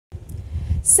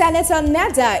Senator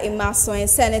Neda IMASUEN,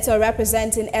 senator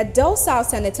representing Edo South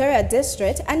Senatorial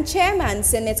District and chairman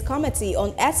Senate Committee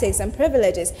on Ethics and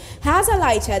Privileges, has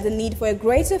highlighted the need for a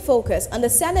greater focus on the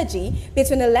synergy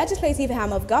between the legislative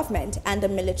arm of government and the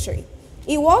military.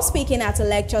 He was speaking at a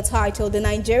lecture titled The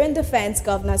Nigerian Defense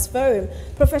Governors Forum,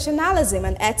 Professionalism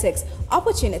and Ethics,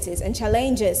 Opportunities and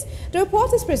Challenges. The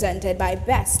report is presented by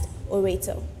Best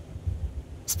Oreto.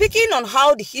 Speaking on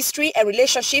how the history and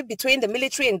relationship between the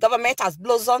military and government has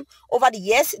blossomed over the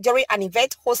years during an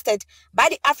event hosted by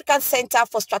the African Center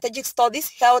for Strategic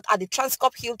Studies held at the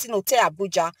Transcorp Hilton Hotel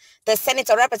Abuja, the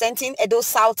senator representing Edo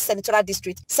South Senatorial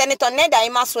District, Senator Neda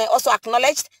IMASUEN, also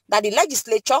acknowledged that the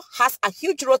legislature has a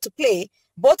huge role to play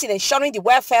both in ensuring the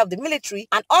welfare of the military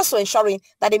and also ensuring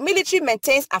that the military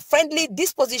maintains a friendly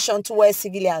disposition towards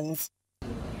civilians.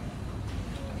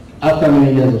 After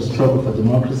many years of struggle for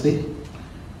democracy,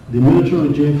 the military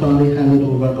regime finally handed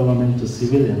over government to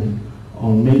civilians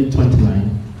on May 29,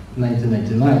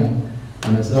 1999,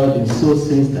 and has ever been so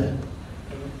since then.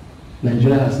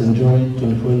 Nigeria has enjoyed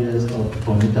 24 years of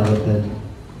uninterrupted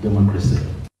democracy.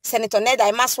 Senator Neda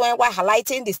IMASUEN, while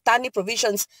highlighting the standing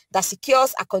provisions that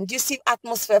secures a conducive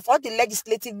atmosphere for the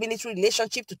legislative-military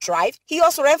relationship to thrive, he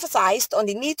also emphasized on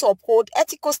the need to uphold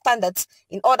ethical standards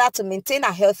in order to maintain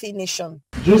a healthy nation.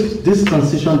 This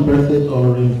transition birthed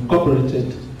or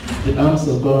incorporated the arms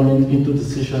of government into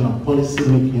decision and policy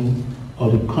making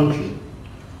of the country,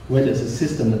 where there's a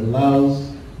system that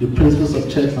allows the principles of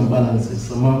checks and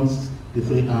balances amongst the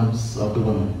three arms of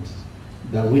government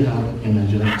that we have in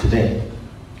Nigeria today.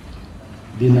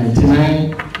 The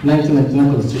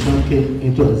 1999 Constitution came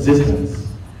into existence.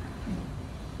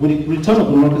 With the return of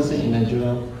democracy in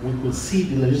Nigeria, we could see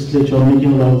the legislature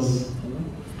making laws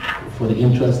for the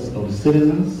interests of the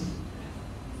citizens,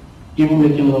 even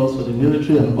making laws for the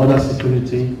military and other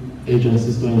security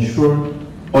agencies to ensure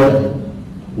order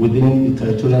within the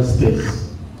territorial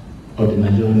space of the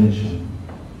Nigerian nation.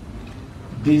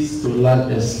 This, to a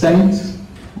large extent,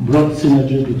 brought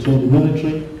synergy between the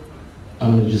military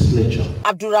and legislature.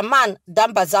 Abdurrahman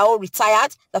Dambazao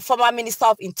retired, the former Minister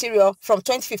of Interior from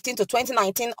 2015 to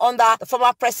 2019 under the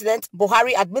former President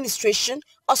Buhari administration,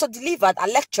 also delivered a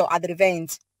lecture at the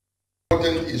event.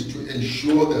 Important is to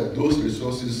ensure that those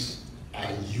resources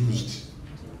are used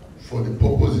for the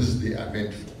purposes they are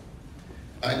meant for.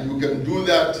 And you can do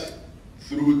that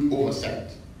through oversight.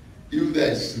 If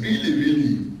there is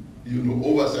really,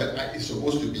 oversight is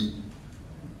supposed to be,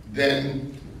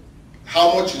 then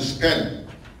how much you spend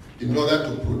in order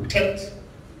to protect,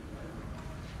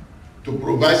 to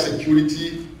provide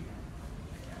security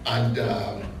and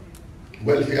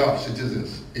welfare of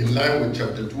citizens in line with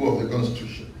Chapter 2 of the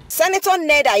Constitution. Senator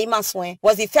Neda IMASUEN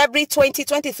was in February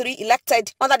 2023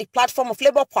 elected under the platform of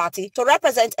Labour Party to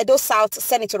represent Edo South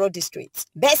Senatorial District.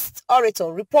 Best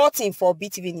Orator reporting for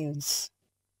BTV News.